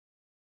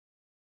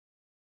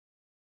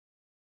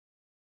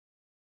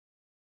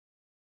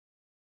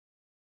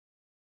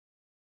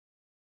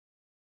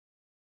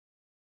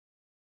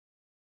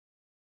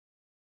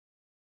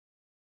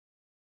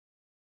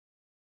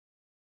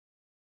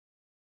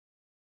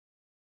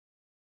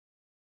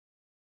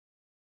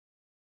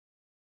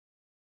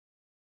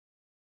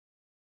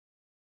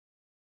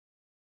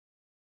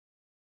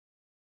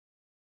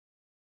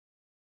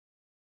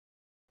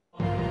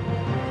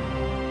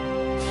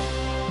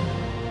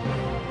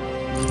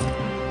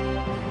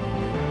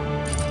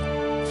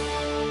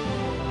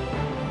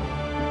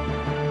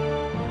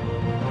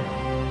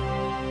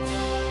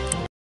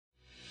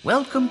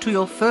Welcome to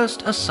your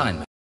first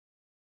assignment.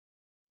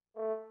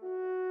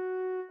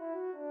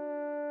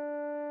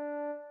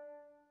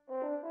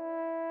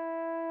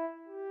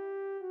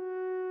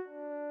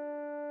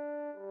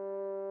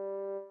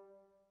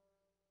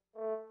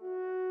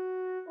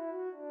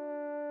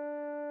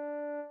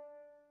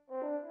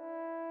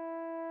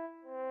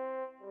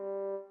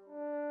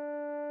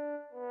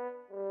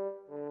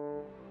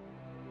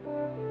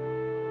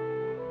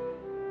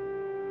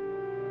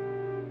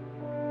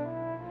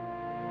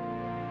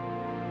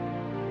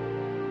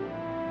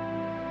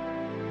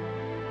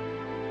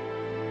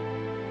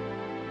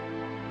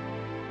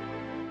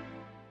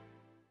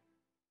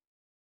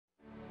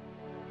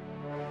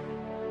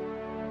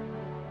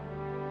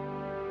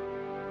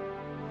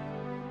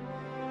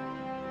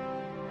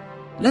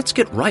 Let's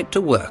get right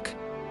to work.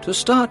 To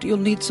start, you'll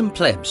need some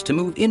plebs to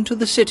move into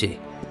the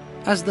city.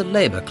 As the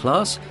labor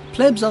class,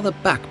 plebs are the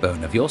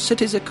backbone of your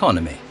city's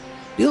economy.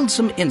 Build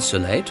some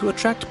insulae to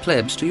attract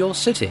plebs to your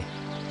city.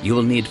 You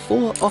will need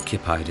 4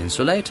 occupied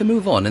insulae to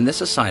move on in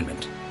this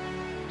assignment.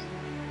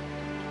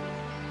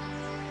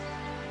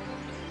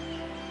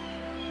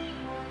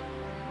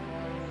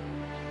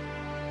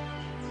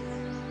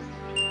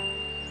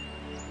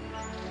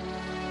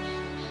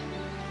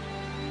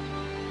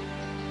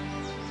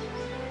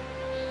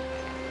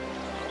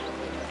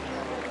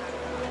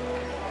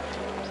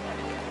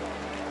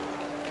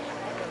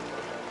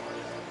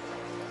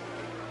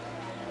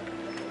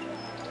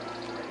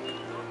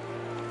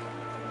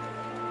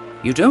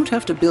 You don't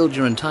have to build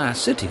your entire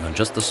city on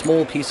just the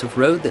small piece of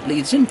road that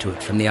leads into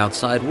it from the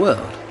outside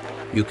world.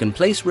 You can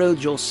place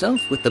roads yourself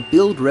with the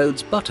Build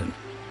Roads button.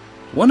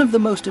 One of the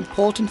most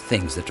important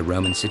things that a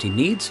Roman city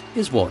needs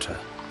is water.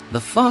 The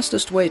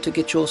fastest way to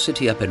get your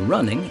city up and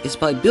running is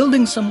by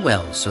building some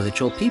wells so that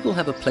your people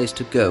have a place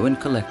to go and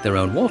collect their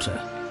own water.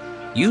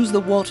 Use the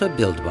Water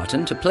Build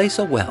button to place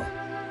a well.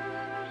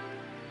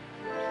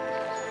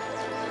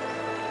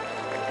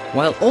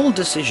 While all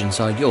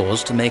decisions are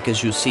yours to make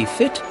as you see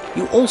fit,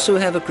 you also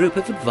have a group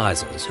of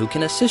advisors who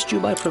can assist you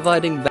by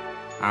providing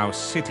Our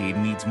city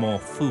needs more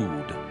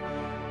food.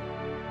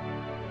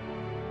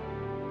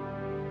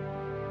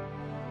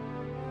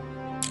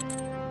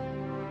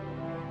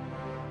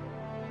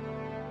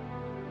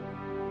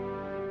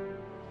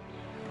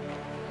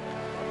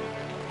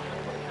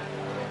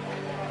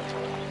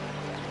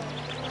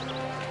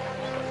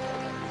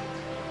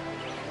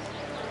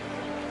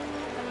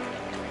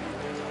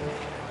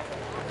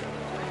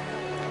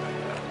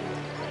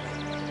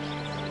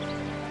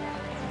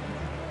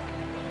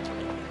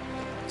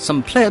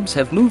 Some plebs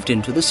have moved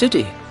into the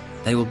city.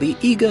 They will be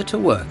eager to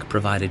work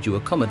provided you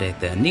accommodate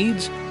their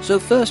needs, so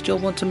first you'll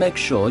want to make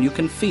sure you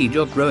can feed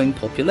your growing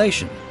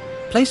population.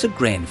 Place a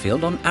grain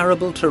field on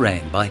arable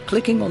terrain by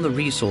clicking on the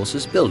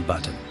Resources Build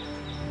button.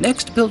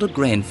 Next, build a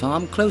grain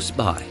farm close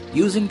by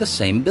using the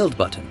same Build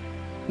button.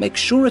 Make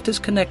sure it is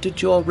connected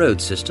to your road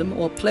system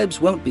or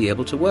plebs won't be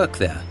able to work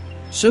there.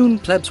 Soon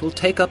plebs will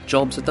take up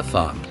jobs at the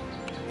farm.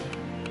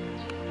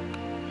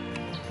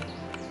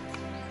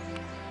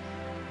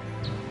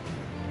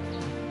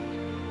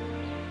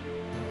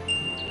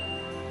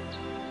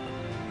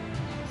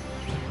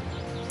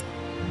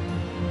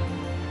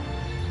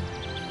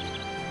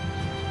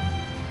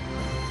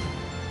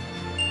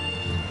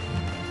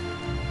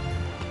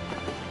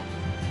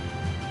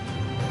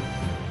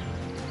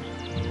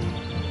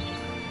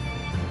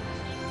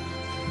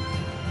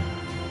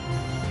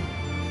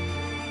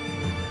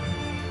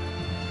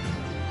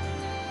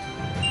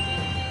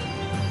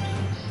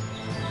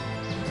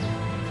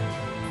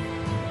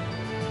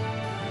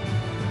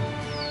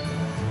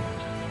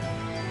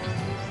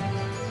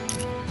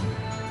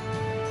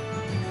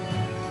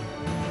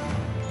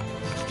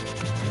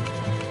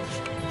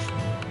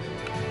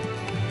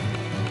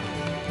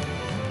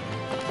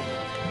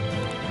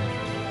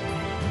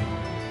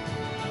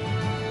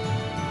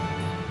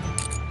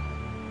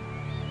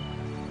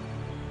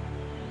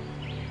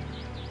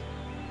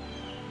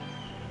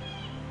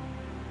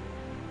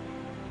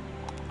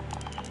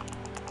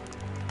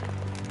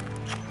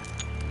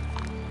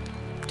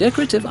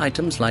 Decorative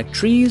items like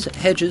trees,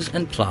 hedges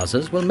and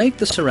plazas will make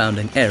the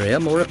surrounding area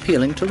more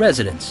appealing to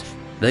residents.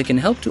 They can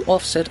help to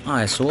offset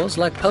eyesores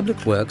like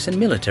public works and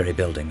military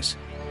buildings.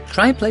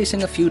 Try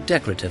placing a few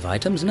decorative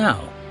items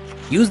now.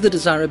 Use the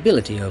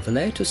desirability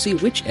overlay to see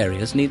which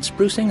areas need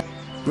sprucing.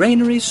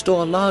 Granaries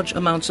store large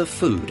amounts of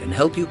food and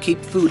help you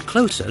keep food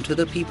closer to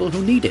the people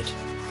who need it.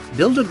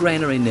 Build a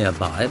granary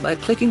nearby by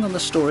clicking on the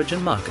Storage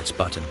and Markets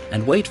button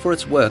and wait for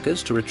its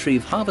workers to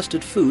retrieve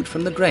harvested food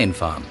from the grain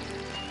farm.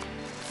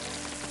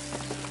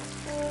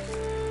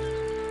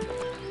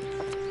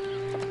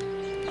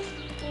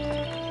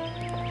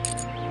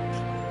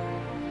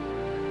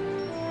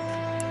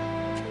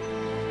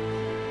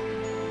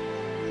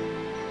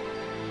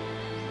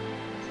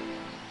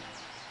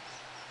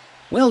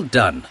 Well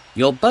done!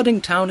 Your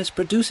budding town is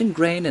producing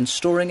grain and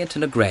storing it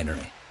in a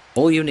granary.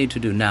 All you need to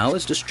do now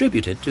is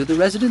distribute it to the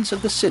residents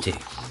of the city.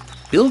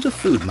 Build a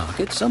food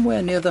market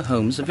somewhere near the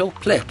homes of your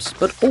plebs,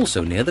 but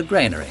also near the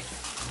granary.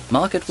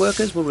 Market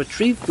workers will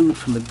retrieve food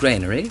from the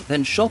granary,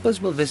 then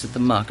shoppers will visit the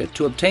market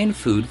to obtain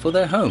food for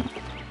their home.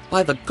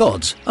 By the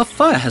gods, a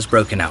fire has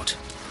broken out!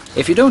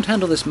 If you don't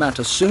handle this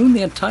matter soon,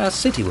 the entire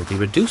city will be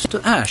reduced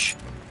to ash.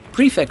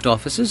 Prefect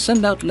offices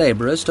send out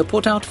laborers to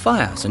put out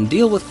fires and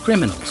deal with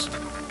criminals.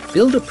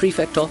 Build a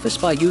prefect office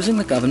by using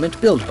the government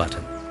build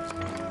button.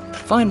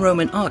 Fine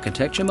Roman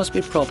architecture must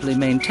be properly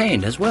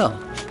maintained as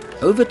well.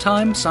 Over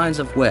time, signs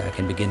of wear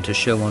can begin to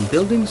show on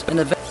buildings and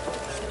events.